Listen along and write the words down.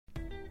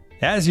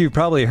As you've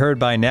probably heard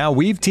by now,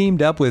 we've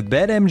teamed up with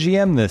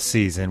BetMGM this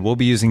season. We'll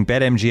be using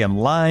BetMGM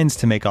lines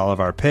to make all of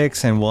our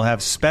picks, and we'll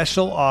have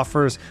special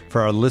offers for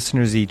our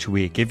listeners each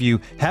week. If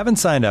you haven't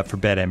signed up for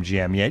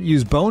BetMGM yet,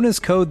 use bonus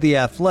code The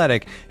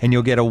Athletic, and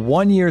you'll get a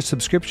 1-year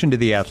subscription to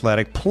The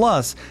Athletic,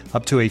 plus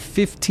up to a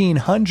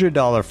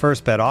 $1,500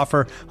 first bet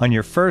offer on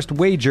your first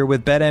wager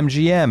with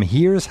BetMGM.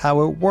 Here's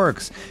how it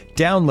works.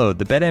 Download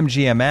the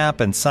BetMGM app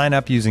and sign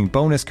up using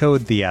bonus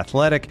code The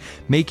Athletic.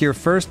 Make your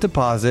first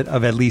deposit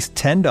of at least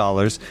 $10.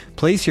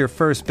 Place your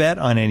first bet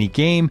on any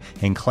game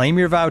and claim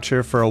your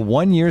voucher for a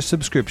 1-year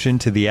subscription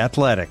to The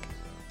Athletic.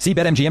 See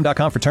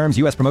BetMGM.com for terms.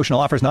 U.S. promotional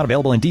offers not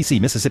available in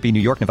D.C., Mississippi, New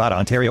York, Nevada,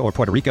 Ontario, or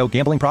Puerto Rico.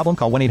 Gambling problem?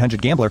 Call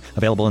 1-800-GAMBLER.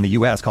 Available in the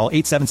U.S. Call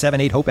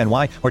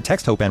 877-8-HOPE-NY or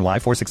text HOPE-NY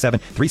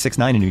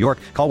 467-369 in New York.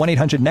 Call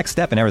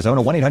 1-800-NEXT-STEP in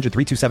Arizona.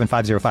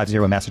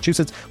 1-800-327-5050 in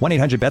Massachusetts.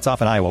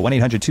 1-800-BETS-OFF in Iowa.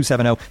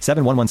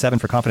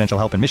 1-800-270-7117 for confidential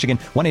help in Michigan.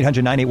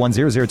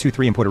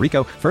 1-800-981-0023 in Puerto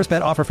Rico. First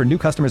bet offer for new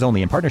customers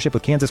only in partnership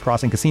with Kansas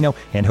Crossing Casino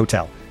and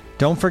Hotel.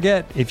 Don't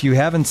forget, if you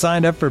haven't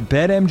signed up for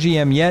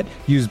BetMGM yet,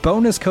 use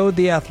bonus code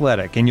The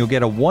Athletic, and you'll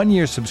get a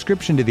 1-year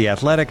subscription to The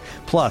Athletic,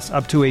 plus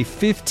up to a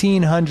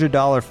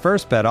 $1,500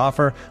 first bet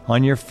offer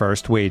on your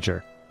first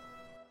wager.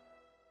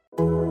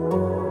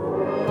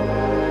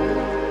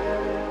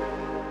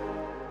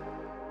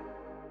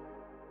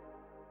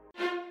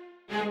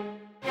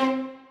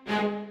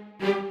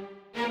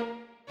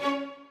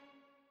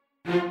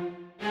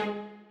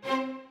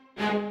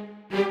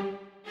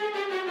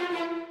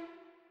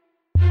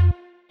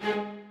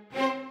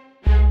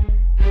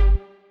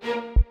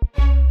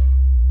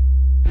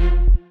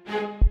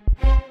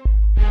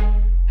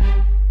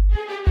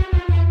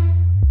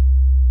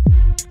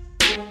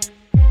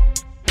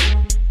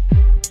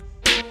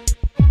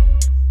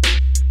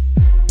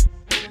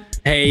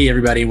 Hey,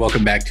 everybody.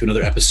 Welcome back to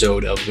another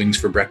episode of Wings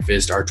for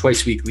Breakfast, our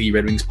twice-weekly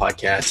Red Wings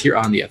podcast here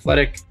on The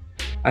Athletic.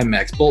 I'm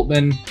Max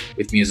Bultman.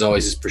 With me, as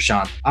always, is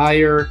Prashant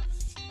Iyer.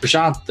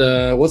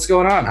 Prashant, what's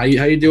going on? How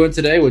you doing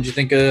today? What'd you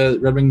think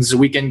of Red Wings'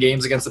 weekend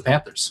games against the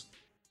Panthers?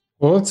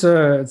 Well, it's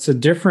a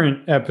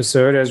different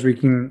episode, as we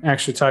can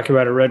actually talk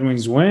about a Red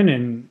Wings win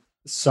and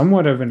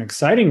somewhat of an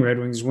exciting Red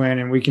Wings win,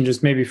 and we can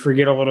just maybe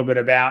forget a little bit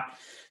about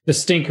the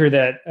stinker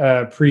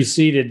that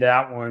preceded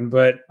that one.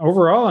 But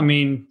overall, I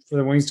mean, for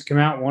the Wings to come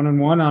out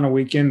 1-1 on a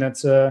weekend,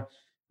 that's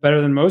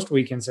better than most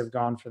weekends have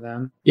gone for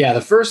them. Yeah,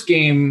 the first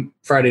game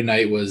Friday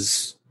night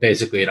was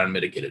basically an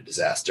unmitigated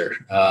disaster.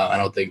 I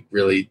don't think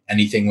really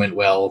anything went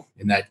well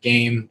in that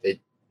game.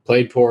 They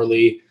played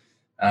poorly.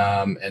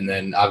 And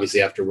then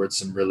obviously afterwards,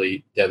 some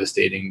really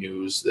devastating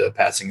news. The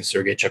passing of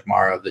Sergei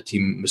Chekmarov, the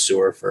team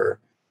masseur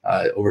for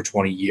over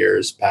 20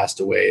 years, passed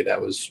away. That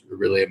was a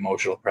really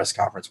emotional press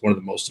conference, one of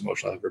the most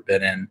emotional I've ever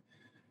been in.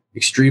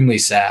 Extremely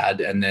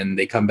sad. And then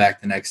they come back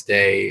the next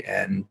day,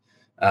 and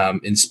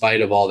in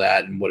spite of all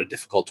that and what a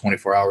difficult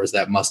 24 hours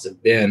that must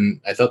have been,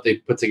 I thought they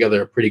put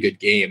together a pretty good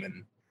game,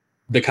 and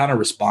the kind of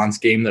response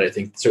game that I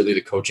think certainly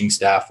the coaching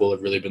staff will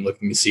have really been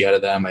looking to see out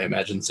of them. I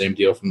imagine the same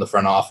deal from the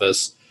front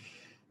office.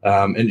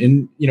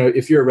 And you know,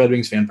 if you're a Red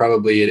Wings fan,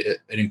 probably an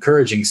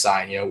encouraging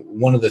sign. You know,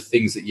 one of the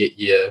things that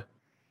you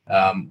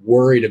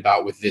worried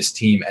about with this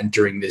team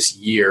entering this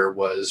year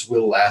was,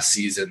 will last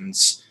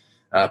season's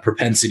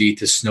propensity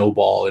to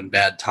snowball in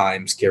bad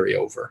times carry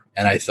over?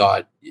 And I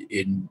thought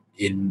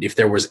if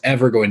there was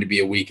ever going to be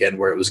a weekend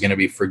where it was going to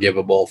be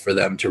forgivable for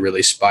them to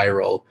really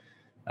spiral,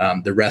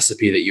 the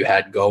recipe that you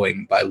had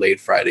going by late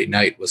Friday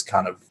night was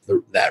kind of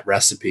that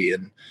recipe.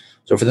 And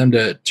so for them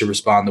to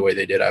respond the way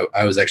they did,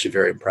 I was actually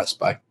very impressed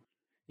by.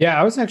 Yeah,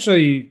 I was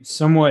actually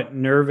somewhat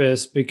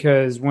nervous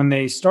because when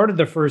they started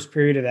the first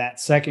period of that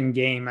second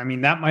game, I mean,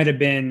 that might have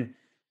been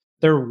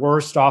their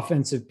worst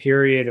offensive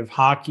period of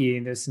hockey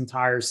this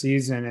entire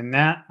season. And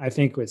that, I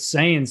think, was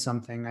saying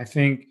something. I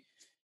think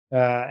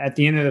at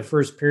the end of the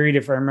first period,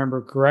 if I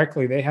remember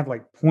correctly, they had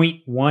like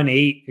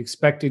 0.18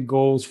 expected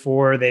goals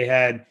for. They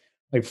had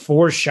like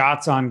 4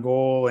 shots on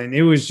goal. And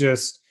it was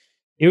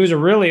a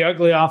really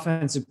ugly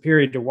offensive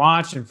period to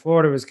watch. And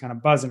Florida was kind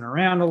of buzzing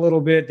around a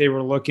little bit. They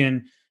were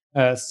looking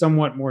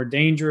somewhat more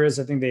dangerous.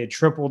 I think they had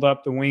tripled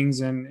up the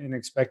Wings in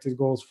expected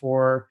goals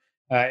for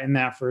in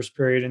that first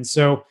period. And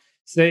so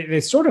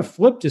they sort of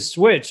flipped a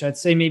switch. I'd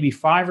say maybe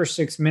 5 or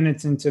 6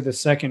 minutes into the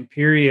second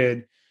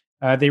period,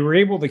 they were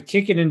able to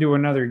kick it into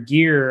another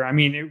gear. I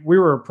mean, we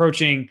were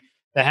approaching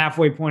the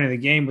halfway point of the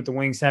game with the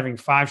Wings having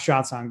 5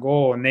 shots on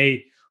goal, and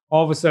they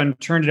all of a sudden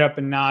turned it up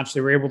a notch. They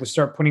were able to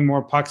start putting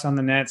more pucks on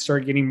the net,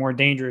 start getting more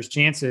dangerous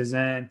chances,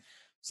 and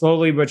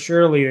slowly but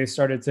surely, they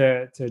started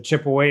to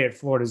chip away at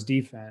Florida's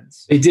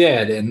defense. They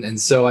did.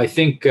 And so I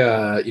think,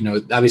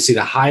 obviously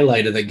the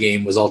highlight of the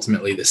game was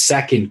ultimately the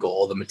second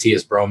goal, the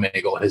Matthias Brome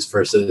goal, his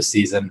first of the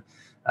season.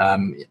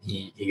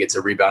 He gets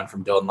a rebound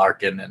from Dylan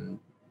Larkin and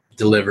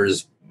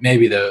delivers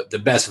maybe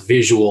the best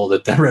visual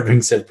that the Red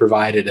Wings have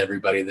provided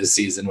everybody this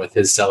season with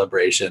his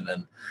celebration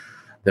and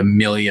the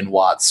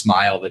 1,000,000-watt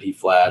smile that he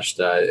flashed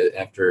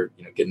after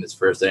getting his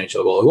first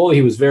NHL goal. A goal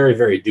he was very,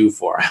 very due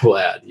for, I will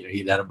add.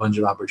 He'd had a bunch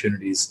of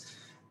opportunities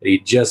that he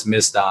just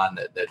missed on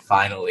that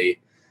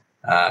finally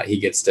he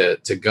gets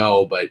to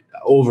go. But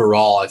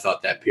overall, I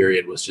thought that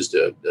period was just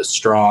a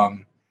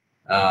strong,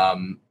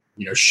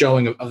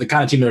 showing of the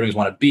kind of team the Red Wings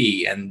want to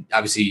be. And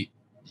obviously,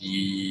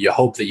 you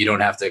hope that you don't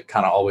have to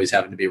kind of always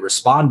having to be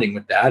responding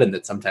with that, and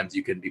that sometimes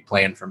you can be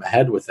playing from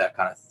ahead with that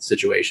kind of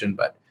situation.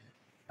 But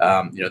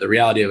the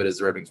reality of it is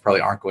the Red Wings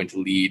probably aren't going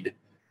to lead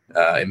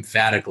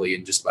emphatically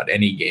in just about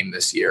any game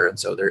this year, and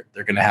so they're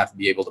going to have to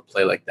be able to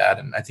play like that.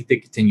 And I think they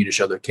continue to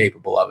show they're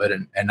capable of it.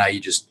 And now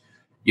you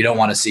don't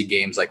want to see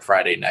games like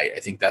Friday night. I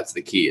think that's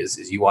the key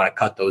is you want to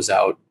cut those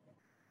out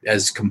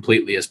as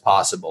completely as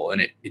possible.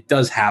 And it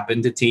does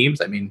happen to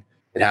teams. I mean,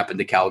 it happened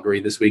to Calgary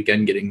this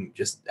weekend, getting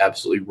just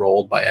absolutely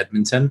rolled by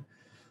Edmonton.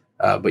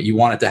 But you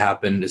want it to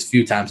happen as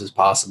few times as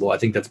possible. I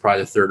think that's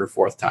probably the third or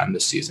fourth time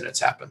this season it's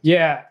happened.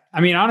 Yeah.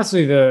 I mean,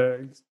 honestly,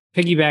 the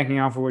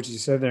piggybacking off of what you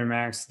said there,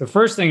 Max, the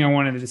first thing I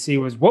wanted to see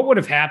was what would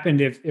have happened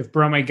if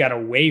Brome got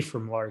away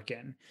from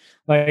Larkin.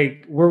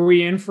 Like, were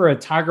we in for a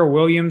Tiger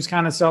Williams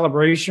kind of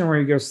celebration where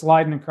you go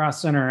sliding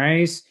across center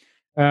ice,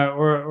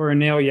 or a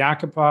Nail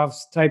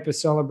Yakupov's type of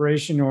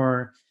celebration,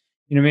 or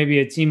maybe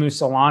a Teemu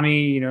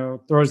Selanne,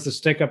 throws the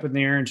stick up in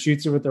the air and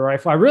shoots it with the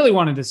rifle? I really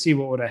wanted to see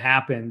what would have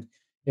happened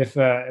if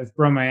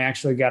Brome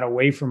actually got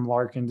away from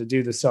Larkin to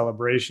do the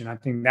celebration. I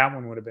think that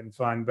one would have been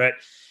fun. But,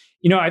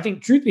 I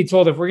think truth be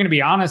told, if we're going to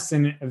be honest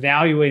in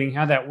evaluating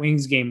how that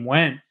Wings game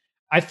went,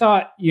 I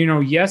thought,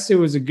 yes, it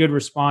was a good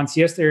response.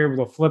 Yes, they were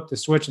able to flip the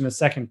switch in the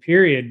second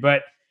period.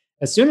 But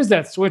as soon as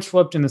that switch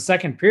flipped in the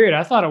second period,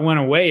 I thought it went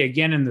away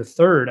again in the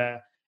third.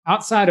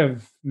 Outside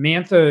of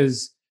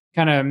Mantha's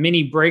kind of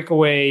mini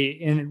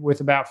breakaway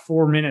with about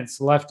 4 minutes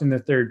left in the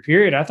third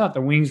period, I thought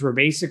the Wings were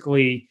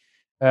basically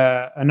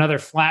another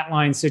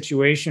flatline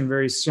situation,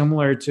 very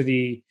similar to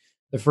the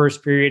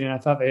first period. And I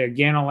thought they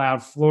again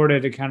allowed Florida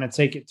to kind of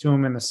take it to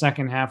them in the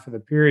second half of the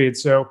period.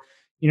 So,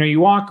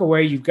 you walk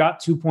away, you've got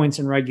 2 points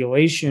in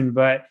regulation,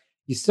 but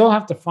you still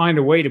have to find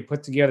a way to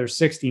put together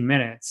 60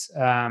 minutes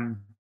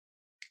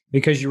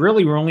because you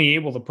really were only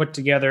able to put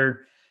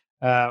together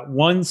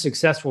one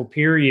successful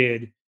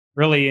period,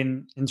 really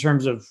in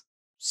terms of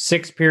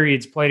 6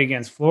 periods played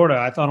against Florida.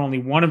 I thought only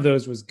one of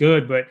those was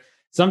good, but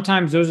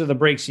sometimes those are the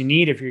breaks you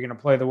need if you're going to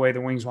play the way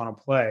the Wings want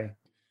to play.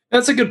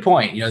 That's a good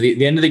point.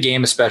 The end of the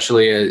game,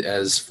 especially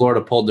as Florida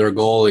pulled their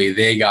goalie,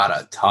 they got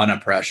a ton of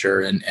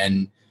pressure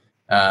and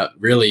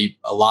really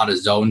a lot of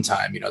zone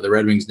time. The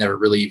Red Wings never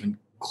really even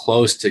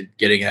close to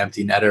getting an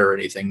empty netter or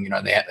anything.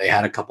 They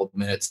had a couple of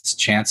minutes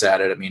chance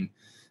at it. I mean,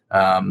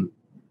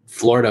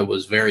 Florida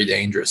was very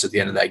dangerous at the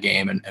end of that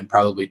game and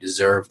probably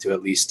deserved to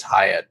at least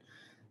tie it.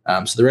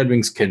 So the Red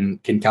Wings can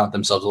count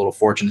themselves a little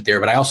fortunate there.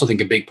 But I also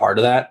think a big part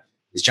of that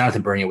is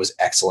Jonathan Bernier was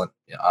excellent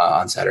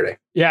on Saturday.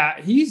 Yeah,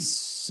 he's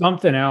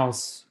something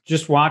else.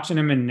 Just watching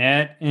him in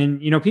net.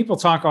 And, people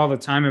talk all the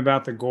time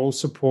about the goal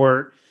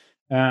support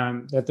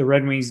that the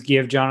Red Wings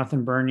give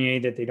Jonathan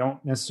Bernier that they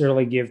don't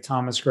necessarily give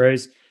Thomas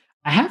Greiss.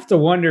 I have to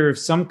wonder if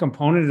some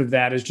component of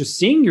that is just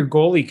seeing your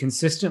goalie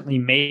consistently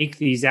make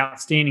these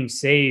outstanding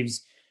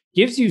saves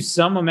gives you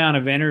some amount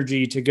of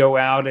energy to go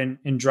out and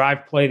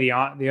drive play the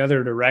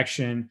other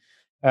direction.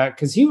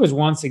 Because he was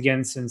once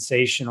again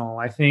sensational.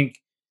 I think,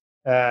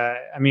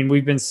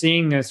 we've been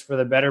seeing this for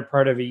the better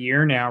part of a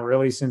year now,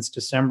 really since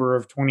December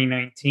of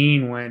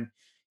 2019, when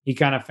he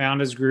kind of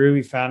found his groove.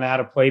 He found out how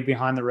to play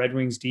behind the Red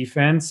Wings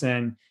defense.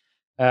 And,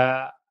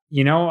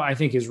 I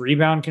think his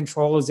rebound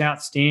control is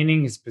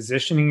outstanding. His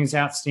positioning is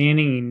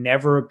outstanding. He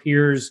never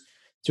appears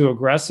too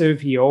aggressive.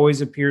 He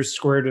always appears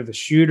square to the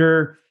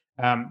shooter,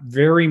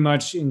 very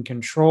much in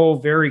control,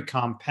 very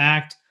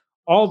compact.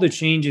 All the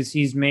changes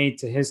he's made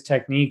to his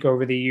technique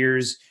over the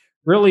years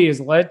really has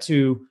led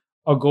to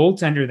a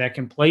goaltender that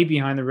can play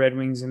behind the Red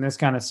Wings in this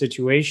kind of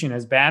situation.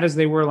 As bad as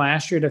they were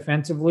last year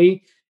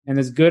defensively, and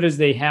as good as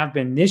they have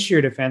been this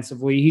year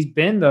defensively, he's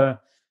been the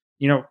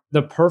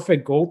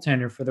perfect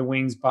goaltender for the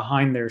Wings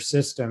behind their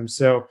system.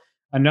 So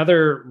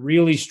another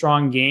really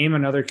strong game,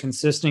 another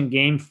consistent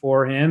game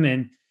for him.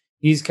 And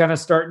he's kind of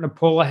starting to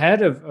pull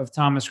ahead of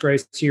Thomas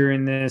Greiss here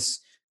in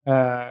this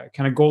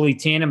kind of goalie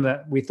tandem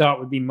that we thought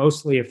would be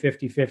mostly a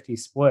 50-50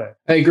 split.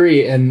 I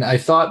agree. And I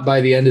thought by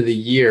the end of the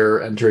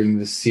year entering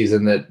this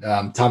season that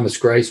Thomas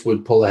Greiss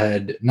would pull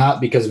ahead, not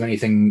because of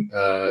anything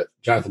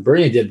Jonathan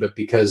Bernier did, but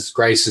because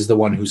Greiss is the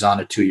one who's on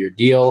a 2-year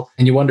deal.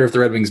 And you wonder if the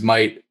Red Wings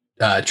might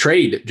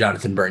trade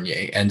Jonathan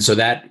Bernier. And so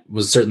that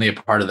was certainly a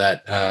part of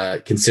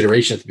that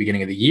consideration at the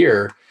beginning of the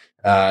year.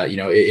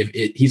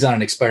 If he's on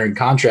an expiring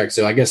contract.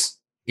 So I guess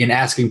in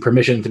asking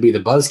permission to be the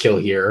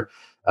buzzkill here,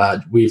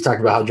 we've talked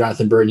about how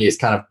Jonathan Bernier is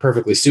kind of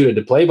perfectly suited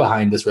to play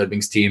behind this Red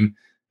Wings team.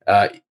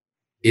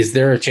 Is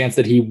there a chance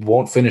that he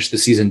won't finish the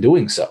season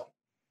doing so?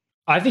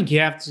 I think you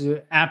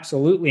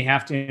absolutely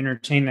have to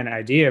entertain that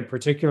idea,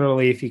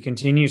 particularly if he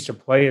continues to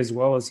play as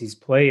well as he's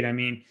played. I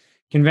mean,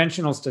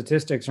 conventional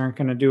statistics aren't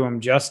going to do him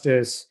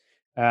justice,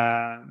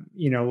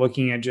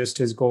 looking at just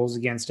his goals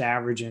against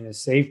average and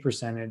his save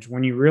percentage.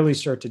 When you really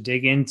start to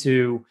dig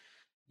into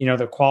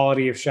the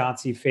quality of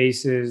shots he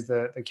faces,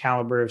 the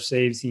caliber of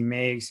saves he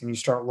makes, and you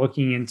start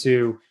looking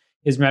into,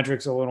 his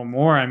metrics a little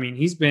more. I mean,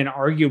 he's been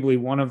arguably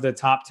one of the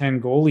top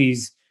 10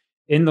 goalies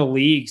in the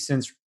league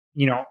since,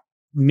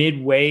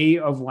 midway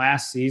of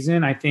last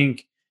season. I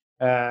think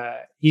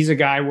he's a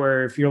guy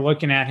where if you're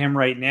looking at him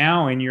right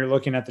now and you're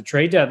looking at the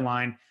trade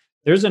deadline,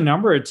 there's a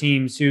number of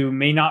teams who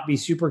may not be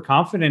super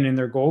confident in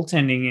their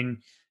goaltending. And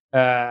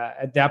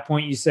at that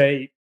point you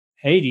say,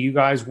 hey, do you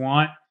guys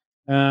want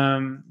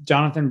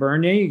Jonathan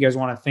Bernier? You guys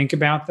want to think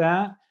about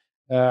that?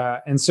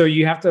 And so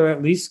you have to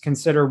at least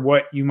consider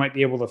what you might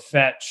be able to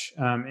fetch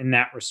in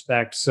that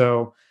respect.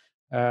 So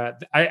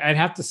I'd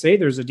have to say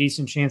there's a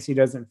decent chance he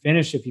doesn't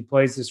finish if he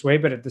plays this way.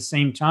 But at the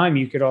same time,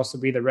 you could also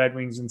be the Red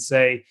Wings and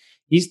say,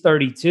 he's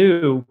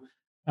 32.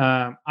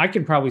 I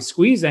could probably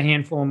squeeze a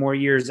handful of more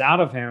years out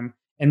of him.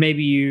 And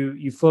maybe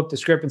you flip the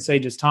script and say,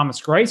 does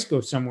Thomas Greiss go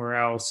somewhere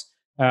else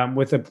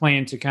with a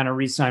plan to kind of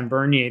re-sign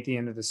Bernier at the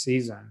end of the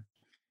season?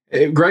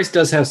 Greiss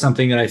does have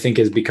something that I think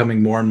is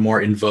becoming more and more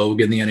in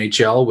vogue in the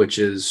NHL, which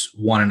is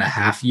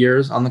 1.5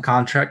 years on the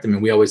contract. I mean,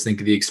 we always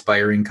think of the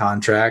expiring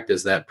contract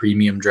as that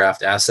premium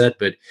draft asset,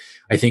 but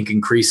I think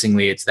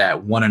increasingly it's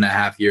that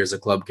 1.5 years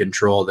of club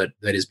control that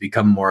has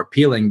become more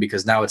appealing,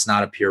 because now it's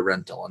not a pure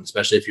rental. And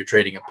especially if you're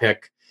trading a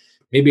pick,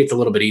 maybe it's a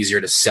little bit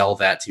easier to sell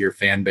that to your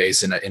fan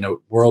base in a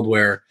world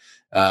where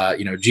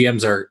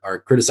GMs are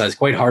criticized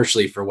quite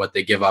harshly for what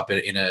they give up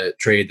in a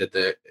trade that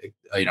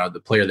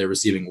the player they're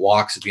receiving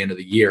walks at the end of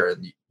the year.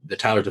 And the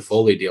Tyler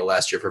Toffoli deal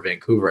last year for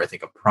Vancouver, I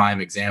think a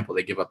prime example.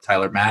 They give up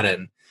Tyler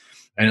Madden,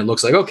 and it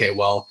looks like, okay,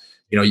 well,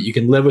 you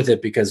can live with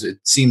it because it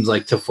seems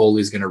like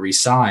Toffoli's going to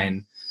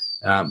resign,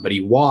 but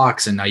he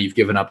walks, and now you've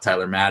given up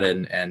Tyler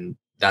Madden, and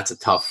that's a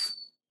tough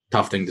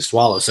thing to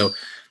swallow. So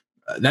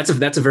that's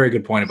a very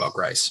good point about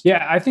Greiss.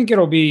 Yeah, I think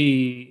it'll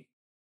be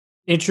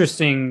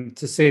interesting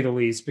to say the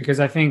least, because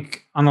I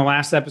think on the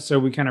last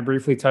episode we kind of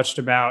briefly touched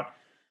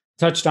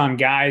on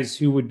guys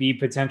who would be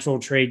potential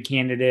trade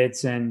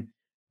candidates, and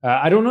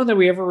I don't know that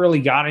we ever really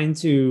got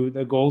into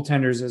the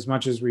goaltenders as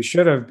much as we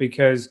should have,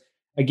 because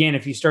again,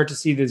 if you start to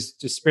see this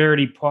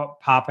disparity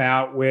pop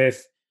out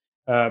with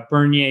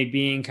Bernier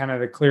being kind of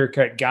the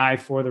clear-cut guy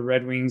for the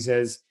Red Wings,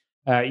 as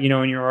in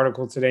your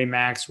article today,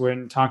 Max,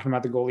 when talking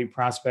about the goalie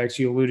prospects,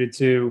 you alluded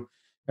to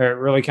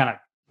really kind of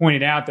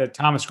pointed out that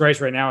Thomas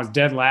Greiss right now is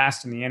dead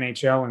last in the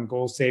NHL in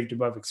goals saved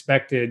above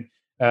expected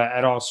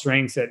at all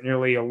strengths, at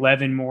nearly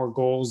 11 more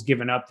goals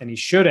given up than he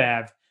should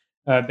have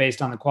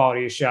based on the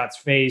quality of shots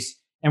faced.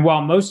 And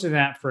while most of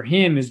that for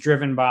him is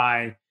driven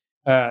by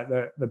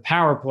the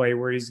power play,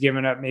 where he's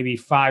given up maybe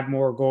 5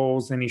 more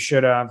goals than he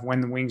should have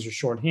when the Wings are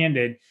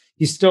shorthanded,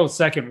 he's still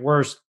second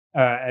worst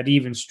at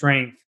even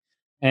strength.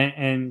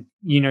 And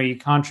you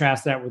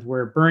contrast that with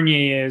where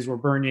Bernier is, where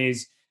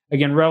Bernier's,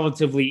 again,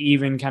 relatively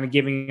even, kind of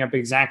giving up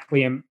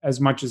exactly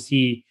as much as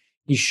he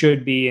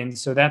should be. And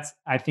so that's,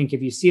 I think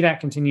if you see that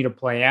continue to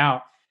play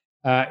out,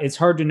 it's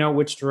hard to know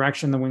which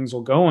direction the Wings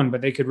will go in,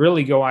 but they could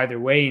really go either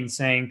way in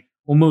saying,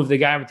 we'll move the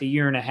guy with 1.5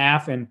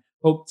 years and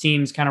hope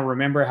teams kind of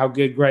remember how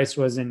good Greiss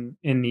was in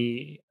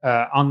the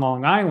on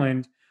Long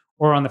Island.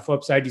 Or on the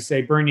flip side, you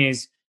say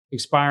Bernier's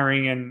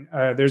expiring and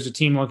there's a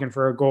team looking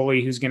for a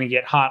goalie who's going to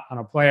get hot on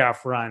a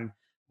playoff run.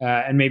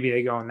 And maybe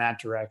they go in that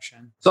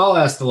direction. So I'll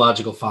ask the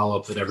logical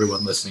follow-up that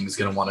everyone listening is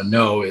going to want to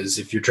know is,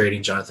 if you're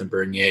trading Jonathan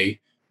Bernier,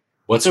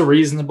 what's a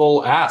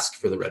reasonable ask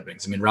for the Red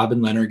Wings? I mean, Robin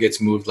Lehner gets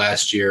moved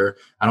last year.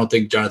 I don't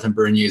think Jonathan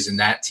Bernier is in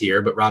that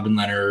tier, but Robin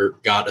Lehner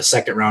got a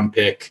second-round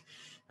pick,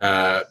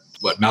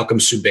 Malcolm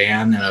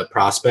Subban and a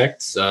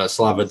prospect,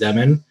 Slava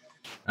Demin.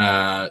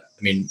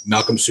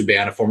 Malcolm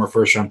Subban, a former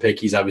first-round pick,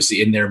 he's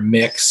obviously in their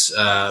mix,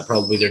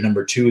 probably their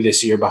number 2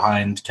 this year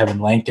behind Kevin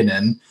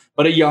Lankinen,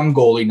 but a young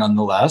goalie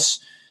nonetheless.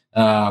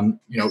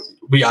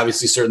 We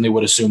obviously certainly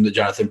would assume that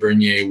Jonathan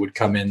Bernier would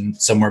come in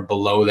somewhere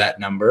below that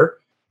number,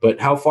 but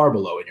how far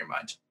below in your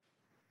mind?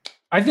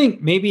 I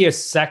think maybe a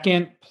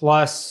second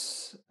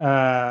plus,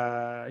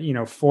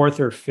 4th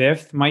or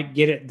 5th might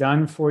get it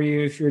done for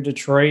you if you're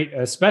Detroit,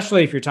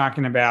 especially if you're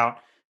talking about,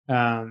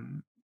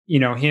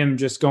 him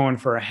just going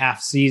for a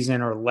half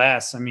season or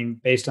less. I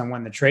mean, based on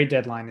when the trade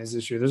deadline is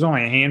this year, there's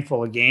only a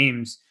handful of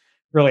games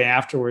really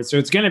afterwards. So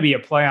it's going to be a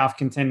playoff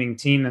contending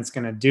team that's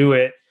going to do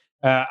it.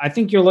 I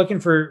think you're looking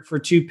for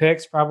 2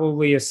 picks,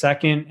 probably a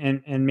second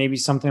and maybe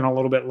something a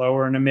little bit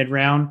lower in a mid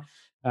round.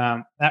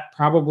 That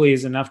probably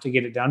is enough to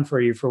get it done for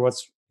you for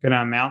what's going to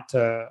amount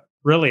to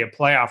really a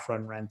playoff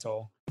run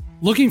rental.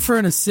 Looking for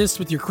an assist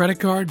with your credit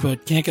card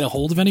but can't get a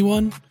hold of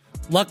anyone?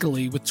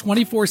 Luckily, with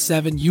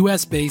 24/7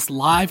 US-based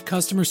live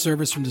customer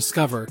service from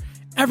Discover,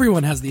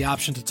 everyone has the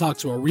option to talk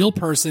to a real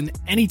person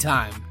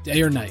anytime,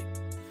 day or night.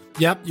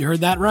 Yep, you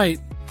heard that right.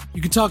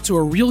 You can talk to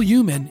a real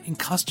human in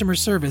customer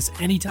service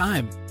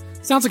anytime.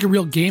 Sounds like a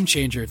real game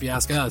changer if you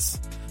ask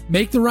us.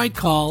 Make the right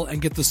call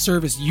and get the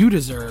service you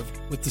deserve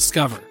with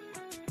Discover.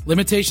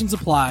 Limitations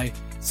apply.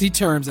 See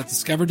terms at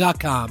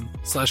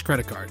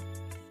discover.com/creditcard.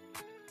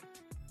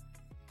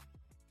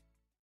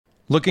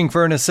 Looking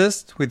for an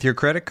assist with your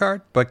credit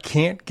card but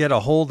can't get a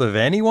hold of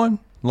anyone?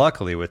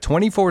 Luckily, with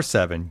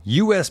 24/7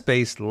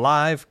 US-based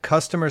live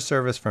customer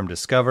service from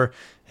Discover,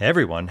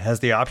 everyone has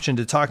the option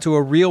to talk to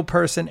a real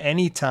person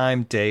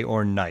anytime, day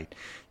or night.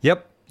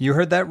 Yep, you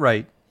heard that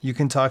right. You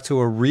can talk to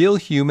a real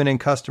human in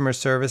customer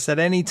service at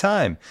any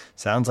time.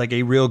 Sounds like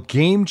a real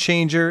game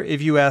changer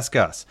if you ask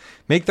us.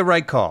 Make the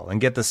right call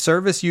and get the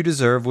service you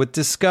deserve with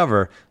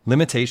Discover.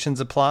 Limitations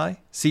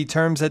apply. See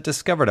terms at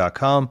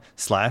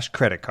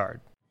discover.com/creditcard.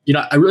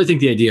 I really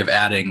think the idea of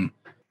adding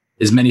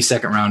as many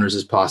second rounders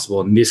as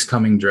possible in this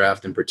coming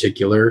draft in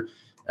particular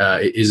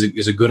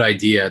is a good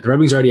idea. The Red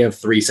Wings already have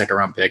 3 second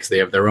round picks. They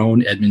have their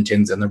own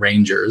Edmontons and the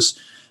Rangers.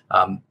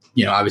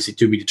 Obviously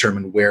to be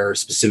determined where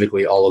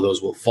specifically all of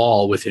those will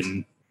fall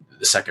within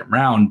the second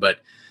round.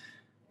 But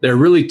there are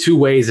really 2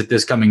 ways that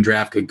this coming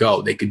draft could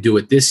go. They could do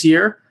it this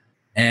year,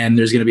 and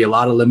there's going to be a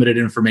lot of limited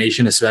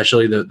information,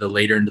 especially the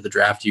later into the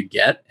draft you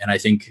get. And I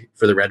think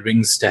for the Red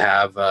Wings to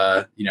have,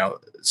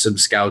 some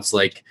scouts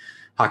like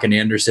Håkan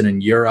Andersson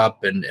in Europe,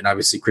 and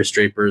obviously Chris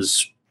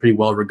Draper's pretty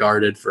well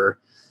regarded for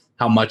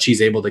how much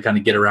he's able to kind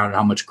of get around and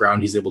how much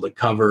ground he's able to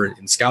cover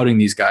in scouting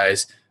these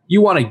guys.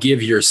 You want to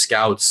give your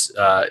scouts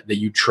that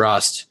you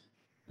trust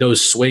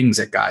those swings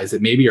at guys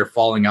that maybe are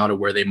falling out of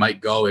where they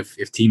might go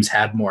if teams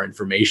had more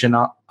information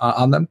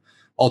on them.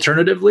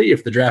 Alternatively,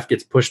 if the draft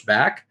gets pushed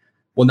back,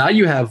 well, now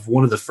you have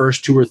one of the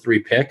first 2 or 3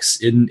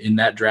 picks in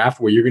that draft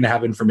where you're going to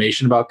have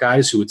information about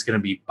guys who it's going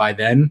to be by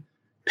then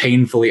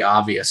painfully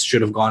obvious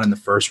should have gone in the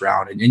first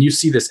round. And you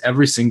see this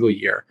every single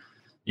year.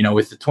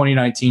 With the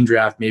 2019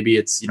 draft, maybe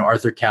it's,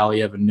 Arthur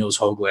Kaliev and Nils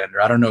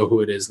Höglander. I don't know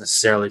who it is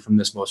necessarily from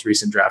this most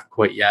recent draft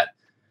quite yet.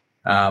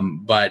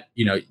 But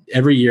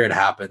every year it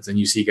happens and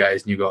you see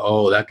guys and you go,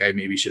 oh, that guy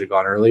maybe should have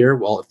gone earlier.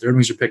 Well, if the Red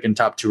Wings are picking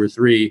top 2 or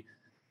 3,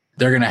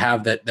 they're going to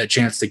have that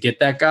chance to get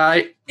that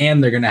guy.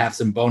 And they're going to have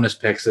some bonus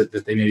picks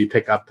that they maybe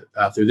pick up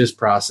through this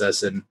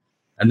process. And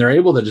they're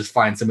able to just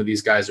find some of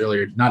these guys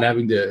earlier, not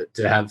having to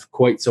have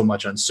quite so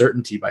much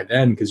uncertainty by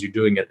then because you're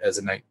doing it as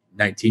a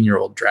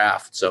 19-year-old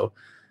draft. So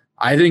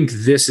I think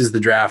this is the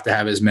draft to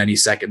have as many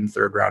second and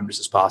third rounders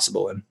as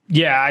possible. And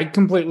yeah, I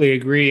completely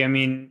agree. I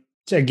mean,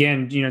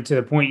 again, to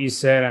the point you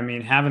said, I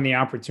mean, having the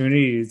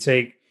opportunity to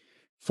take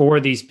 4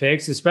 of these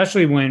picks,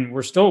 especially when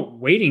we're still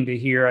waiting to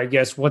hear, I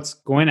guess, what's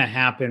going to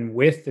happen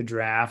with the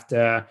draft.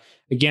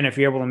 Again, if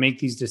you're able to make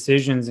these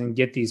decisions and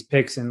get these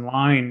picks in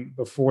line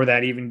before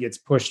that even gets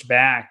pushed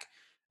back,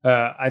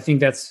 I think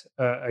that's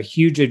a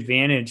huge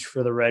advantage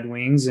for the Red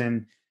Wings.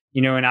 And,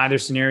 in either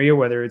scenario,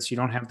 whether it's you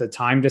don't have the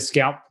time to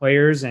scout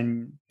players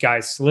and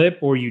guys slip,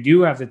 or you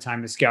do have the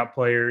time to scout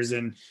players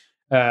and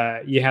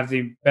you have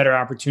the better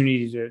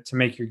opportunity to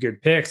make your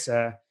good picks.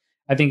 I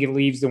think it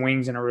leaves the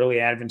Wings in a really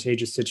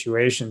advantageous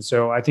situation.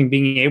 So I think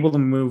being able to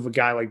move a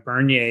guy like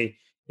Bernier,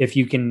 if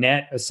you can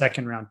net a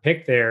second round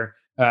pick there,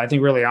 I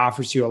think really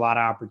offers you a lot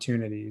of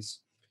opportunities.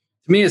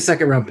 To me, a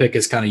second round pick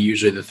is kind of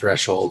usually the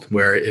threshold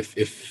where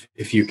if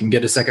you can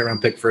get a second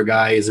round pick for a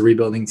guy as a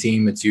rebuilding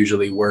team, it's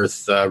usually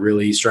worth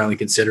really strongly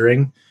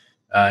considering.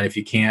 If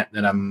you can't,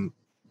 then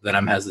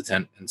I'm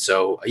hesitant. And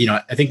so,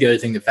 I think the other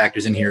thing that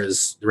factors in here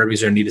is the Red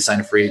Wings are going to need to sign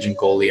a free agent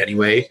goalie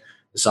anyway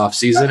this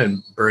offseason,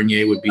 and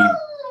Bernier would be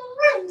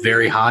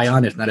very high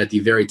on, if not at the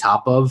very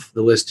top of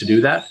the list to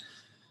do that.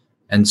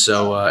 And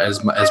so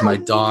as my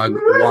dog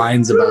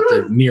whines about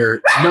the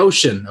mere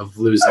notion of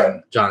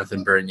losing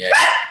Jonathan Bernier,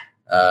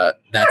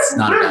 that's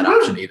not a bad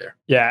option either.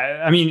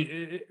 Yeah, I mean,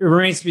 it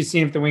remains to be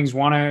seen if the Wings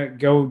want to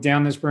go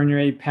down this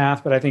Bernier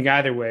path, but I think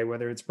either way,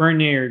 whether it's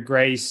Bernier or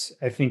Grace,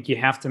 I think you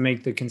have to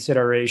make the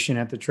consideration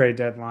at the trade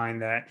deadline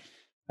that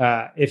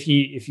if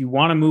you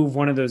want to move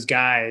one of those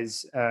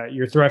guys,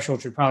 your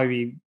threshold should probably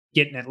be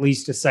getting at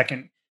least a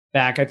second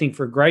back. I think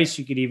for Grace,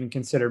 you could even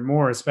consider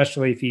more,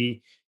 especially if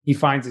he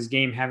finds his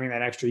game having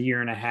that extra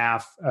year and a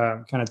half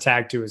kind of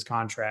tagged to his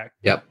contract.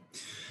 Yep.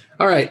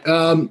 All right.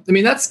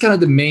 That's kind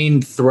of the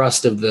main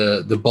thrust of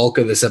the bulk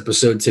of this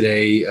episode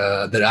today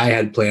that I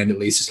had planned, at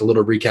least just a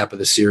little recap of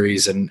the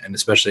series and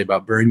especially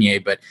about Bernier.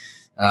 But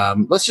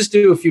let's just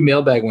do a few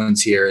mailbag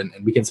ones here and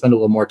we can spend a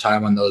little more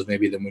time on those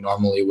maybe than we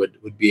normally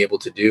would be able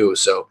to do.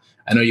 So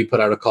I know you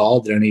put out a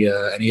call. Did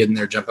any in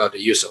there jump out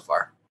to you so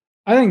far?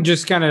 I think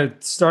just kind of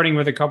starting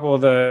with a couple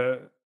of the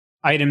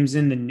items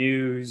in the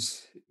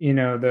news,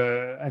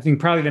 I think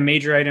probably the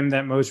major item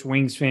that most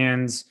Wings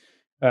fans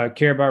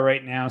care about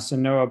right now. So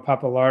Noah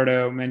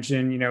Papalardo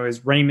mentioned,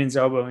 is Raymond's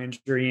elbow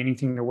injury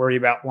anything to worry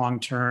about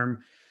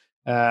long-term?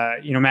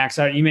 Max,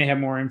 you may have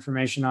more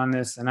information on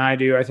this than I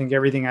do. I think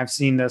everything I've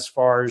seen thus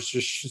far is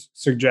just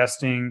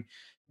suggesting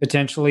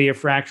potentially a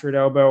fractured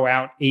elbow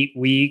out 8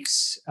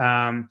 weeks,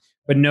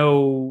 but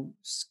no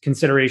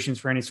considerations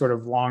for any sort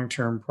of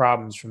long-term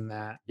problems from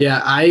that. Yeah,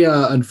 I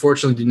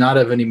unfortunately do not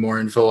have any more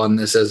info on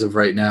this as of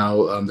right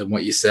now than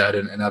what you said.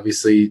 And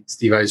obviously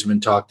Steve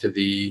Yzerman talked to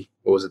the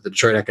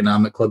Detroit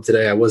Economic Club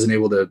today. I wasn't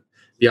able to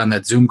be on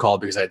that Zoom call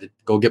because I had to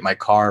go get my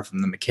car from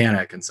the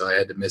mechanic. And so I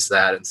had to miss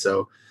that. And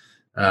so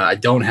I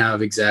don't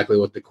have exactly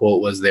what the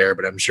quote was there,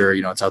 but I'm sure,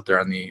 it's out there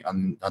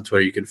on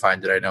Twitter. You can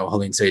find it. I know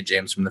Helene St.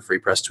 James from the Free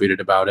Press tweeted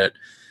about it.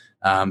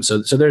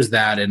 So there's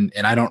that. And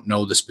I don't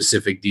know the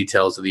specific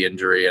details of the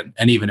injury.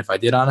 And even if I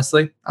did,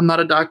 honestly, I'm not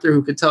a doctor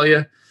who could tell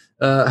you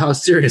how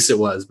serious it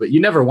was, but you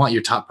never want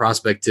your top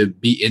prospect to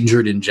be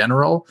injured in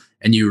general.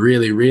 And you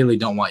really, really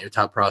don't want your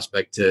top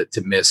prospect to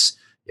miss,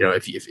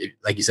 if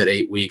like you said,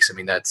 8 weeks. I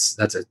mean, that's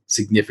a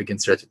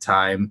significant stretch of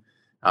time.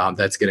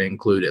 That's going to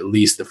include at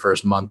least the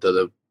first month of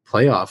the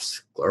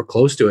playoffs or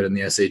close to it in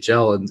the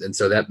SHL. And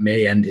so that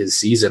may end his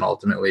season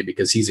ultimately,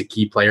 because he's a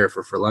key player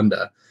for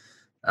Frölunda.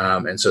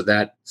 And so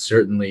that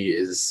certainly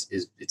is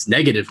it's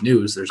negative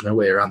news. There's no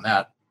way around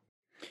that.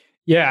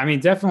 Yeah, I mean,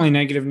 definitely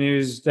negative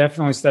news.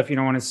 Definitely stuff you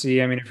don't want to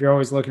see. I mean, if you're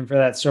always looking for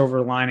that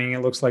silver lining,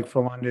 it looks like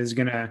Frölunda is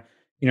going to,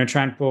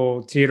 try and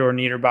pull Theodor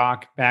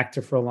Niederbach back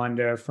to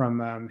Frölunda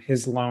from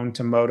his loan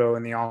to Modo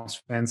in the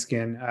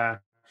Allsvenskan.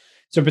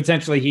 So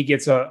potentially he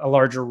gets a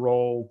larger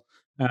role,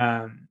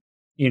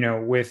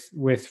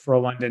 with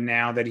Frölunda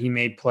now that he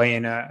may play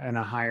in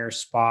a higher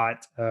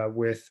spot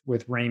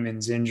with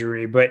Raymond's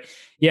injury. But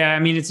yeah, I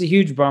mean, it's a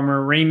huge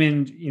bummer.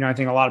 Raymond, I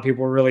think a lot of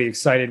people were really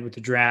excited with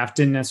the draft,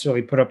 didn't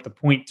necessarily put up the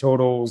point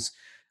totals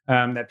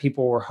that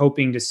people were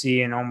hoping to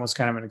see in almost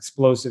kind of an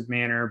explosive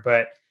manner.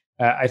 But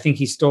I think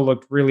he still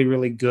looked really,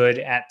 really good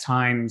at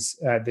times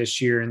this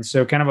year. And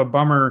so kind of a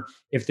bummer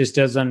if this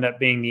does end up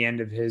being the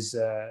end of his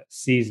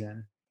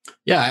season.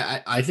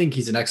 Yeah, I think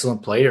he's an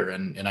excellent player.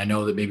 And I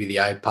know that maybe the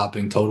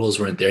eye-popping totals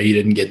weren't there. You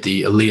didn't get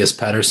the Elias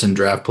Pettersson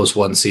draft plus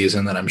one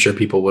season that I'm sure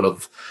people would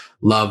have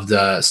loved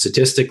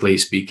statistically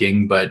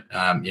speaking. But,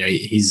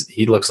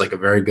 he looks like a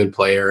very good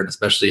player. And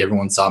especially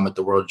everyone saw him at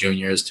the World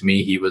Juniors. To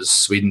me, he was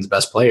Sweden's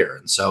best player.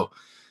 And so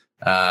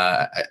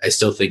I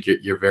still think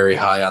you're very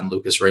high on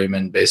Lucas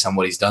Raymond based on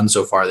what he's done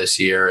so far this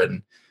year.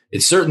 And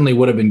it certainly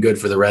would have been good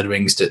for the Red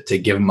Wings to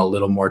give him a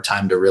little more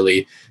time to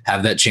really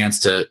have that chance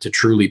to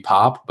truly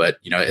pop. But,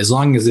 as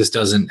long as this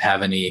doesn't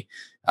have any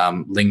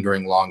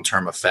lingering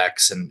long-term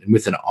effects and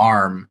with an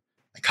arm,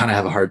 I kind of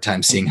have a hard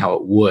time seeing how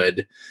it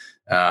would,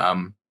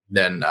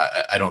 then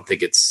I don't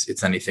think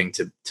it's anything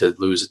to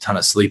lose a ton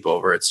of sleep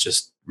over. It's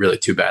just really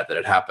too bad that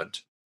it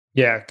happened.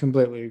 Yeah,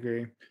 completely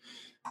agree.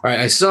 All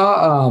right. I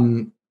saw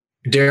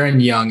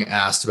Darren Young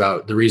asked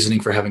about the reasoning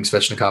for having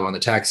Svechnikov on the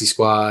taxi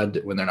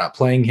squad when they're not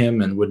playing him,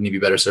 and wouldn't he be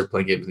better served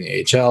playing games in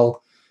the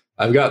AHL?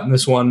 I've gotten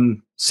this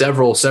one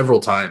several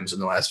times in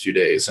the last few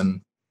days,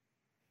 and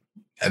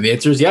the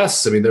answer is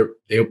yes. I mean,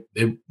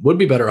 they would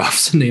be better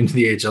off named to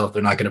the AHL if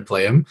they're not going to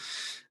play him.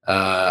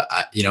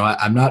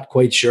 I'm not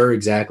quite sure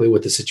exactly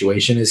what the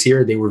situation is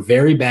here. They were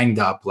very banged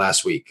up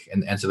last week,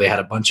 and so they had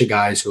a bunch of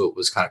guys who it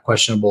was kind of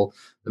questionable.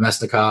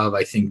 Domestikov,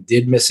 I think,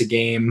 did miss a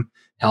game.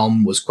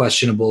 Helm was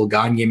questionable.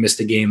 Gagne missed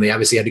a game. They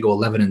obviously had to go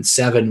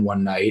 11-7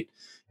 one night.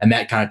 And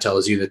that kind of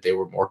tells you that they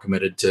were more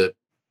committed to,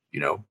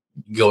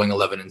 going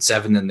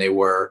 11-7 than they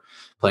were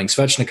playing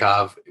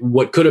Svechnikov.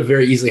 What could have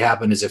very easily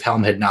happened is if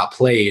Helm had not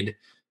played,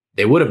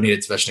 they would have needed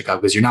Svechnikov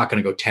because you're not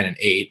going to go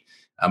 10-8.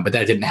 But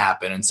that didn't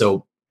happen. And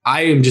so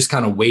I am just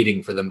kind of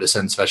waiting for them to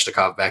send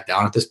Svechnikov back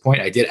down at this point.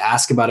 I did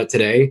ask about it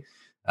today.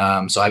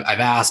 So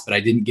I've asked, but I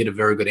didn't get a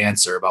very good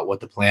answer about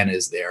what the plan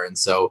is there. And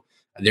so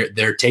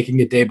they're taking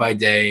it day by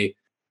day.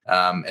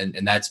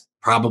 And that's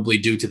probably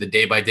due to the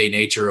day-by-day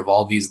nature of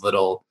all these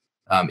little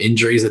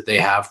injuries that they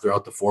have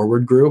throughout the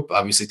forward group.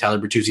 Obviously, Tyler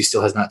Bertuzzi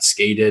still has not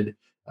skated.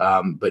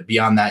 But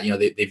beyond that,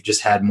 they've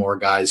just had more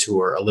guys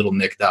who are a little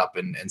nicked up.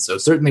 And so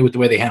certainly with the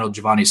way they handled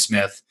Giovanni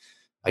Smith,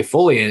 I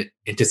fully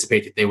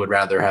anticipate that they would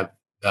rather have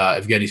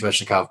Evgeny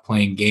Svechnikov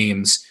playing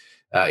games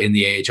in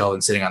the AHL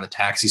than sitting on the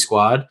taxi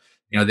squad.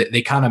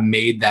 They kind of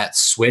made that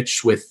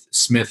switch with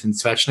Smith and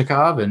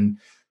Svechnikov, and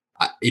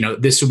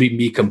this would be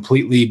me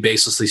completely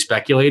baselessly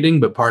speculating,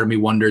 but part of me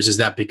wonders, is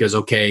that because,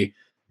 okay,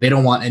 they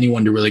don't want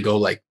anyone to really go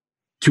like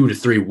 2 to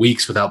 3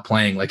 weeks without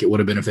playing like it would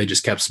have been if they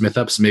just kept Smith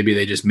up. So maybe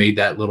they just made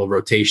that little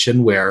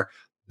rotation where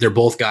they're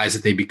both guys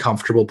that they'd be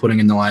comfortable putting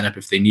in the lineup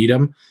if they need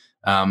them.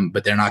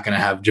 But they're not going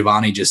to have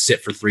Giovanni just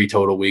sit for 3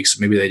 total weeks.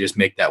 So maybe they just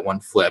make that one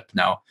flip.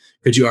 Now,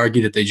 could you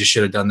argue that they just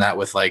should have done that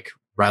with like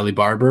Riley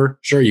Barber?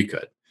 Sure, you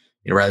could.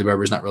 Riley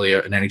Barber is not really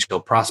an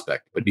NHL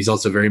prospect, but he's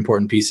also a very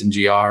important piece in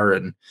GR.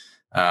 And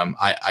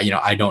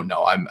I don't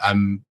know.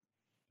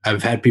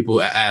 I've had people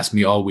ask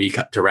me all week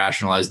to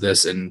rationalize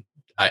this, and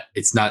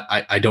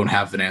I don't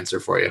have an answer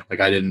for you. Like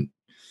I didn't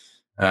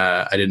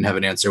have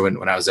an answer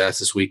when I was asked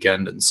this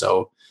weekend. And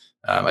so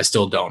I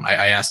still don't.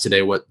 I asked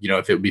today what,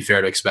 if it would be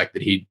fair to expect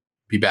that he'd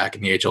be back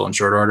in the AHL in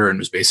short order, and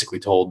was basically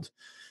told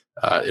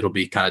it'll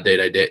be kind of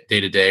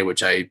day to day,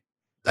 which I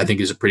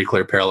think is a pretty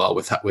clear parallel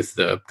with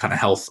the kind of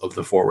health of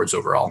the forwards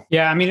overall.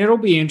 Yeah. I mean, it'll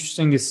be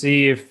interesting to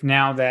see if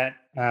now that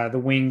the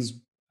Wings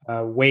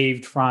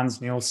waived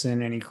Franz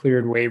Nielsen and he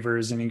cleared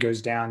waivers and he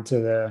goes down to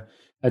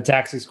the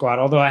taxi squad.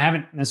 Although I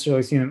haven't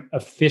necessarily seen them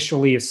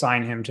officially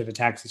assign him to the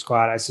taxi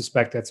squad, I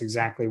suspect that's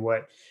exactly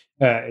what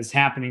is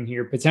happening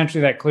here.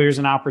 Potentially that clears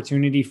an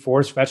opportunity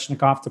for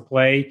Svechnikov to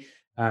play.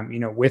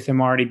 With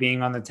him already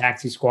being on the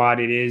taxi squad,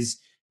 it is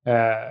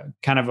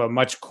kind of a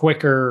much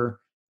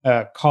quicker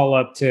call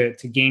up to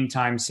game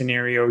time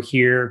scenario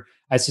here.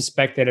 I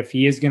suspect that if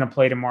he is going to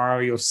play tomorrow,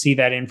 you'll see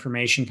that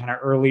information kind of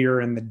earlier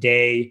in the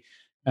day.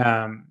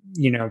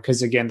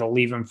 Because again, they'll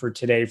leave him for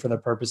today for the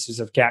purposes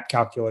of cap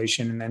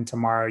calculation. And then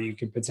tomorrow you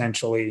could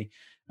potentially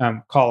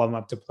call him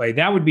up to play.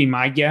 That would be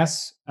my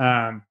guess.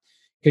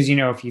 Because,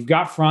 if you've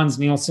got Franz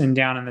Nielsen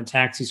down in the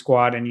taxi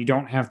squad and you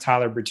don't have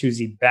Tyler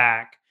Bertuzzi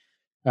back,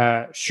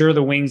 sure,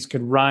 the Wings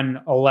could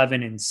run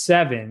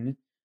 11-7,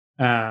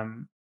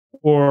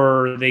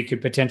 or they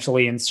could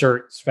potentially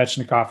insert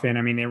Svechnikov in.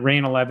 I mean, they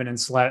ran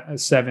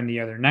 11-7 the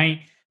other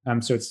night.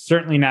 So it's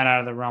certainly not out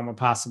of the realm of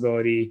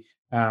possibility.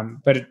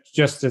 But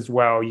just as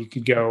well, you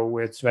could go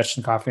with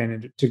Svechnikov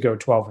in to go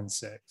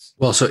 12-6.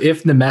 Well, so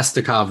if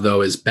Nemestikov,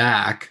 though, is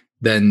back,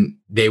 then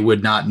they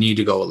would not need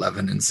to go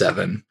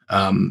 11-7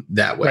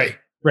 that way.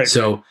 Right.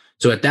 So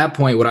at that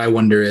point, what I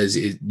wonder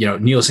is,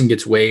 Nielsen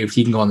gets waived.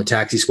 He can go on the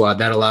taxi squad.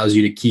 That allows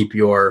you to keep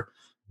your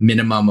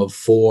minimum of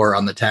 4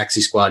 on the taxi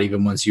squad,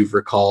 even once you've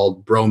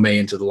recalled Brome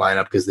into the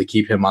lineup, because they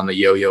keep him on the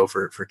yo-yo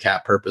for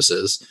cap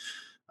purposes.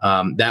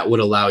 That would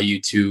allow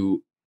you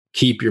to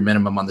keep your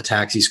minimum on the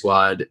taxi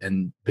squad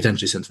and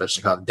potentially send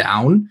Svechnikov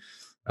down.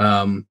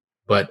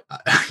 But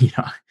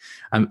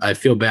I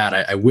feel bad.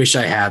 I wish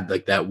I had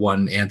like that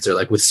one answer.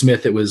 Like with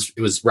Smith, it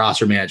was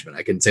roster management.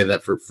 I can say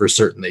that for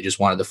certain. They just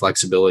wanted the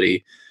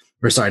flexibility.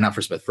 Or sorry, not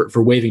for Smith.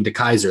 For waiving to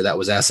Kaiser, that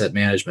was asset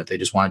management. They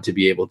just wanted to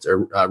be able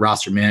to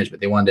roster management.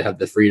 They wanted to have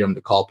the freedom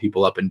to call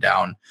people up and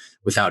down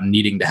without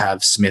needing to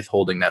have Smith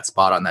holding that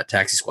spot on that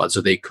taxi squad. So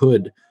they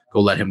could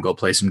go let him go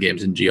play some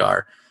games in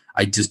GR.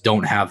 I just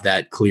don't have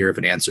that clear of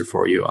an answer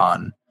for you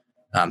on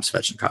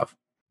Svechnikov.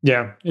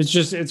 Yeah,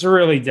 it's a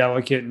really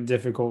delicate and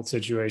difficult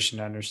situation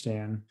to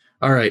understand.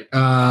 All right.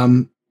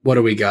 What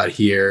do we got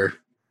here?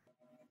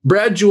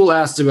 Brad Jewell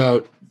asked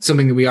about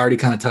something that we already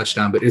kind of touched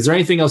on, but is there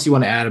anything else you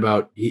want to add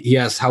about? He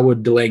asked, how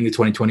would delaying the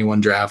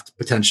 2021 draft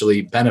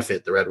potentially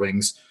benefit the Red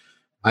Wings?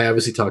 I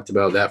obviously talked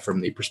about that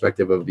from the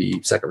perspective of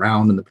the second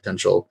round and the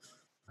potential,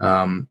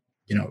 the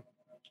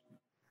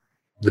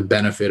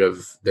benefit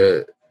of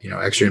the,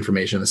 extra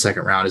information in the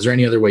second round. Is there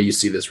any other way you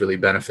see this really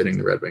benefiting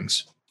the Red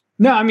Wings?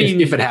 No, I mean,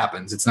 if it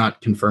happens, it's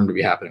not confirmed to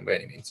be happening by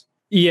any means.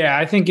 Yeah,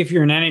 I think if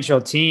you're an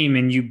NHL team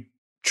and you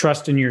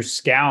trust in your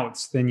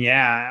scouts, then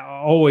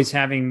always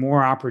having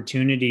more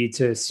opportunity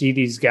to see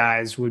these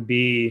guys would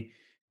be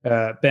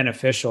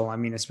beneficial. I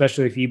mean,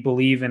 especially if you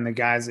believe in the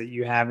guys that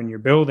you have in your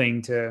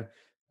building to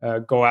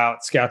go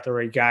out, scout the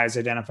right guys,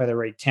 identify the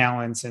right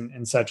talents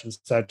and such and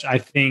such. I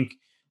think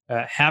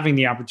having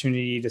the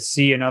opportunity to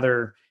see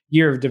another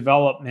year of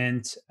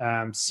development,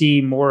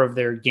 see more of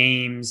their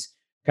games,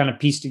 kind of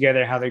piece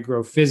together how they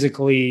grow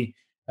physically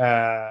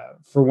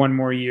for one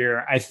more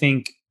year, I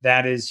think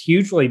that is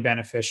hugely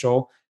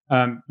beneficial.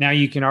 Now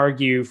you can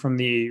argue from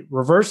the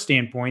reverse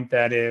standpoint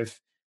that if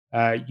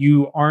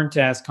you aren't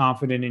as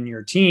confident in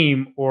your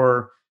team,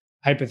 or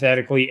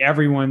hypothetically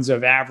everyone's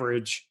of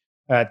average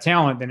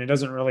talent, then it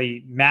doesn't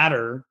really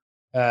matter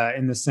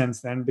in the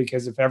sense then,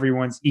 because if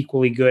everyone's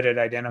equally good at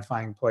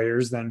identifying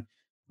players, then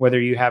whether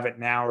you have it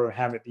now or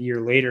have it the year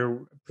later,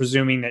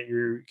 presuming that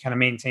you kind of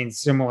maintain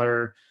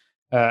similar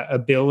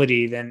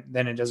ability, then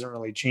it doesn't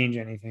really change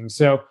anything.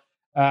 So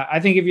I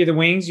think if you're the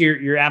Wings,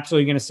 you're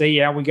absolutely going to say,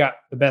 yeah, we got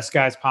the best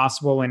guys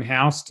possible in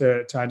house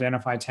to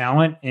identify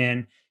talent,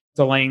 and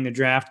delaying the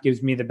draft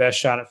gives me the best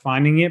shot at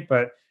finding it.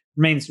 But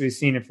remains to be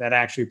seen if that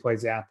actually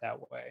plays out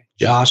that way.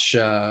 Josh,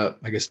 I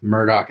guess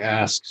Murdoch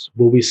asks,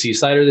 will we see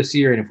Seider this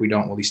year? And if we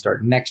don't, will he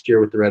start next year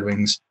with the Red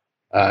Wings?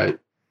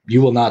 You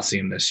will not see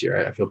him this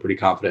year. I feel pretty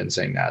confident in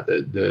saying that.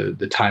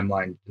 The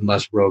timeline,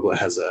 unless Rogla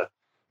has a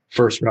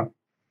first round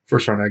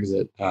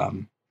exit, I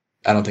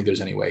don't think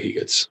there's any way he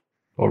gets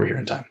over here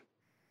in time.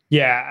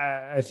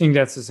 Yeah, I think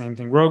that's the same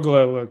thing.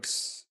 Rogla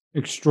looks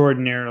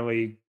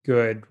extraordinarily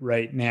good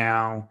right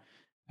now.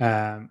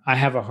 I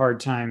have a hard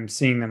time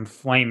seeing them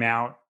flame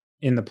out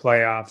in the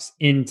playoffs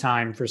in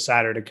time for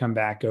Seider to come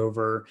back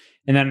over.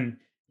 And then,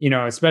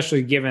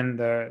 especially given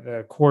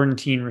the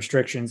quarantine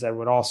restrictions that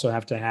would also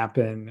have to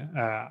happen,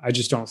 I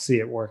just don't see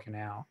it working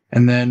out.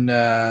 And then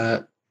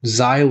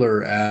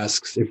Zyler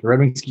asks, if the Red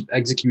Wings keep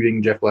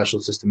executing Jeff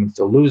Blashill's system and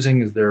still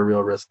losing, is there a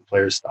real risk the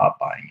players stop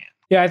buying it?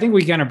 Yeah, I think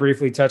we kind of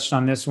briefly touched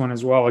on this one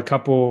as well a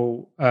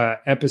couple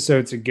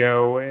episodes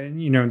ago,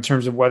 and in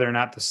terms of whether or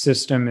not the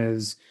system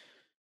is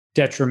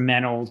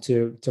detrimental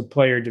to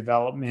player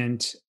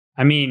development.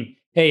 I mean,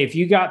 hey, if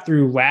you got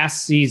through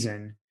last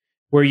season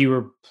where you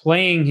were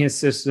playing his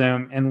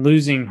system and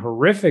losing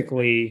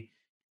horrifically,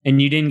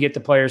 and you didn't get the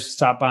players to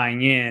stop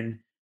buying in,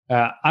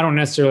 I don't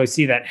necessarily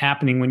see that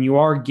happening when you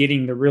are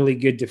getting the really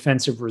good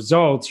defensive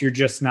results. You're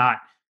just not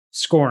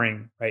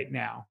scoring right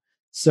now.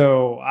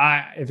 So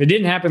if it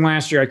didn't happen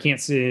last year, I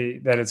can't see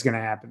that it's going to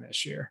happen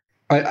this year.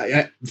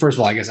 I first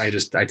of all, I guess I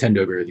tend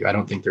to agree with you. I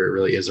don't think there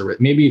really is a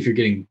risk. Maybe if you're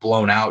getting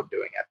blown out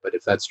doing it, but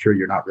if that's true,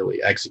 you're not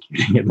really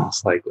executing it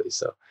most likely.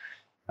 So,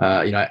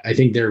 I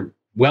think they're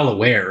well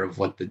aware of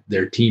what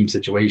their team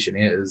situation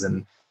is,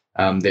 and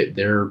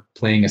they're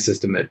playing a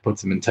system that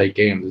puts them in tight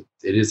games.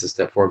 It is a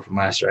step forward from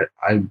last year.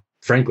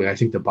 Frankly, I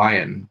think the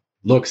buy-in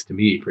looks to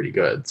me pretty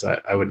good. So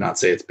I would not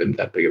say it's been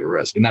that big of a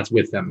risk, and that's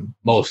with them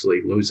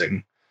mostly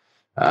losing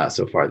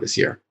so far this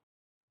year.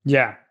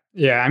 Yeah.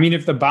 Yeah, I mean,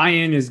 if the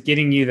buy-in is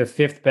getting you the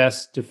 5th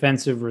best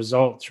defensive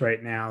results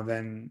right now,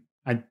 then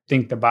I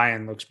think the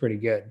buy-in looks pretty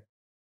good.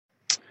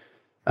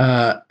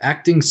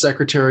 Acting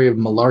Secretary of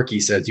Malarkey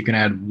says you can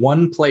add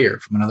one player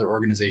from another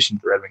organization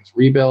to Red Wings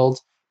rebuild.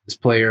 This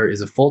player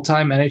is a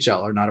full-time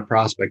NHLer, not a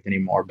prospect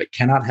anymore, but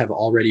cannot have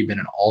already been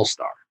an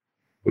all-star.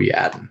 Who are you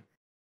adding?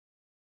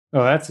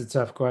 Oh, that's a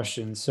tough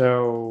question.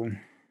 So,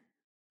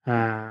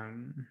 Well,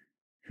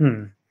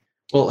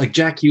 like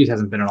Jack Hughes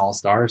hasn't been an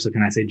all-star, so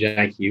can I say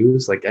Jack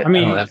Hughes? Like, I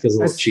mean, don't know, that feels a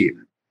little cheap.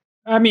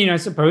 I mean, I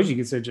suppose you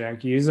could say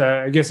Jack Hughes.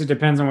 I guess it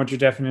depends on what your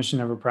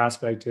definition of a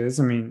prospect is.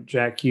 I mean,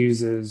 Jack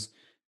Hughes is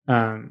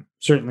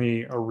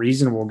certainly a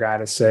reasonable guy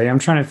to say. I'm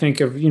trying to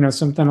think of,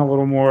 something a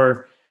little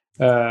more,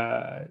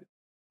 I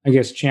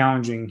guess,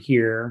 challenging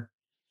here.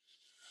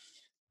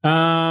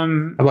 How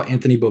about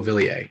Anthony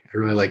Beauvillier? I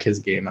really like his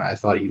game, and I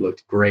thought he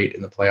looked great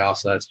in the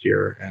playoffs last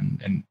year,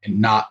 and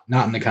not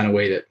in the kind of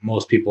way that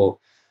most people.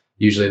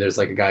 Usually there's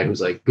like a guy who's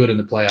like good in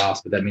the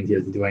playoffs, but that means he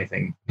doesn't do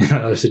anything in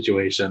other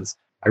situations.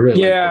 I really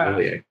like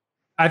Beauvillier.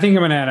 I think I'm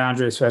going to add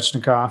Andrei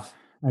Svechnikov.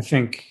 I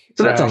think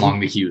so. That's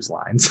along the Hughes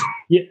lines.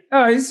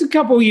 Yeah, he's a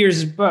couple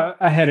years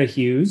ahead of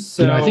Hughes.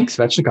 So I think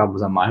Svechnikov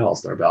was on my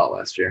All-Star ballot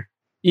last year.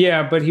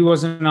 Yeah, but he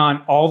wasn't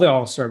on all the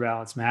All-Star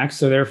ballots, Max.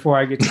 So therefore,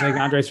 I get to take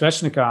Andrei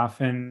Svechnikov,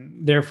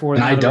 and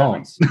therefore, I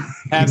don't,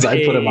 because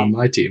I put him on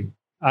my team.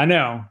 I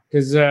know,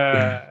 because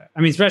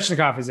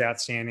Svechnikov is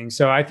outstanding.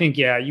 So I think,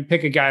 you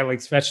pick a guy like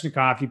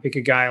Svechnikov, you pick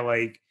a guy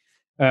like,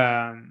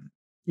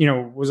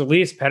 was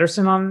Elias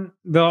Pettersson on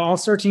the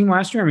All-Star team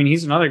last year? I mean,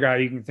 he's another guy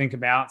you can think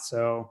about.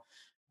 So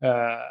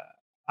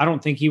I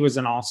don't think he was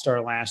an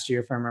All-Star last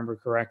year, if I remember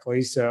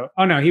correctly. So,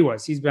 no, he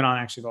was. He's been on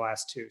actually the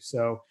last 2.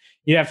 So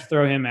you'd have to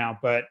throw him out.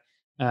 But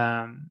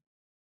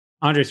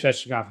Andrei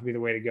Svechnikov would be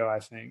the way to go, I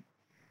think.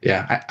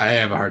 Yeah, I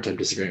have a hard time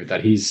disagreeing with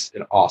that. He's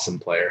an awesome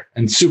player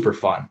and super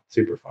fun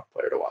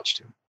player to watch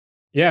too.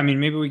 Yeah, I mean,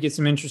 maybe we get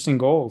some interesting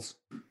goals.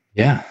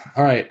 Yeah.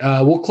 All right.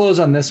 We'll close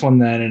on this one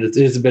then. And it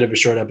is a bit of a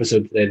short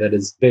episode today. That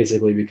is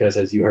basically because,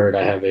 as you heard,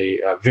 I have a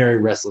very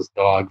restless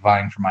dog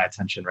vying for my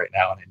attention right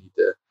now, and I need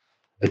to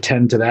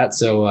attend to that.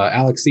 So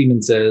Alex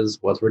Seaman says,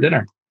 what's for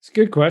dinner? It's a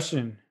good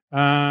question.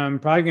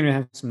 Probably going to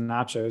have some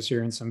nachos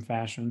here in some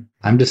fashion.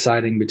 I'm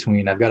deciding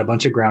between, I've got a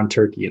bunch of ground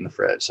turkey in the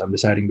fridge. So I'm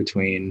deciding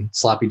between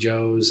Sloppy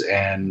Joes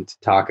and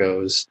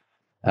tacos.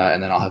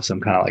 And then I'll have some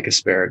kind of like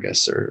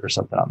asparagus or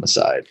something on the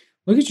side.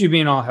 Look at you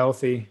being all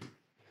healthy.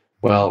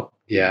 Well,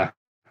 yeah,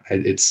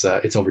 it's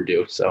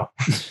overdue. So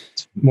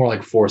it's more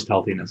like forced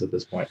healthiness at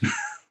this point.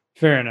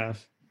 Fair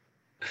enough.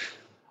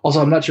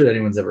 Also, I'm not sure that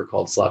anyone's ever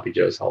called Sloppy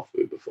Joe's health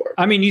food before.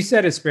 I mean, you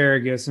said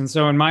asparagus. And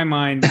so in my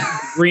mind,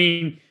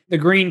 the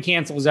green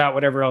cancels out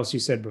whatever else you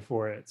said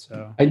before it.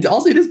 So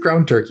also, it is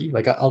ground turkey.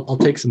 Like I'll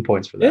take some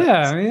points for that.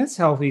 Yeah, I mean, that's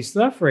healthy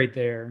stuff right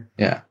there.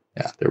 Yeah,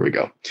 there we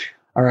go.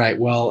 All right,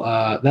 well,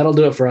 that'll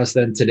do it for us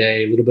then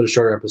today. A little bit of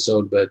shorter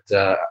episode, but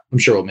I'm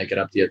sure we'll make it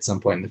up to you at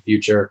some point in the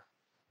future.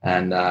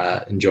 And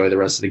enjoy the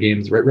rest of the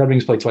games. Red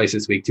Wings play twice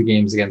this week, 2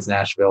 games against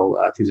Nashville,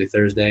 Tuesday,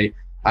 Thursday.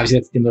 Obviously,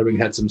 that's the team that Red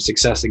Wings had some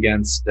success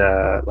against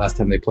last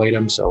time they played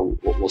them, so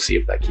we'll see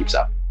if that keeps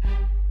up.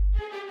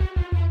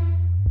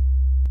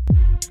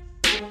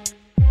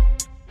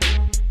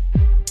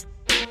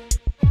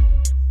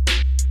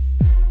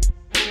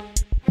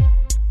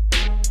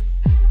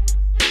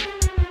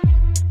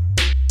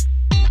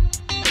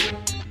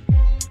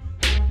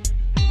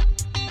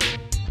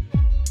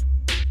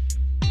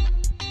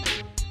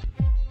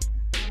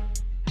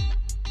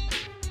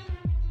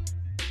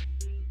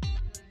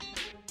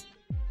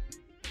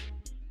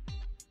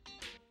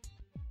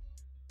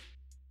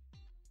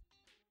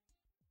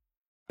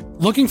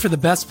 Looking for the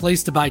best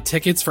place to buy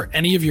tickets for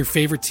any of your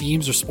favorite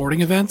teams or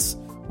sporting events?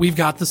 We've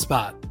got the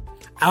spot.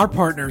 Our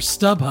partner,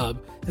 StubHub,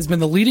 has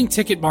been the leading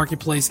ticket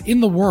marketplace in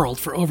the world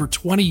for over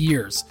 20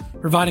 years,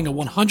 providing a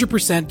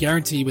 100%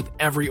 guarantee with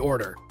every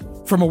order.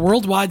 From a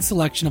worldwide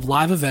selection of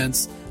live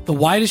events, the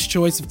widest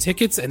choice of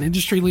tickets and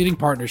industry-leading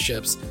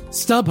partnerships,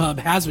 StubHub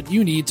has what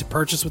you need to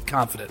purchase with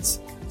confidence.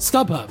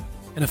 StubHub,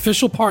 an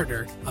official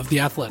partner of The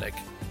Athletic.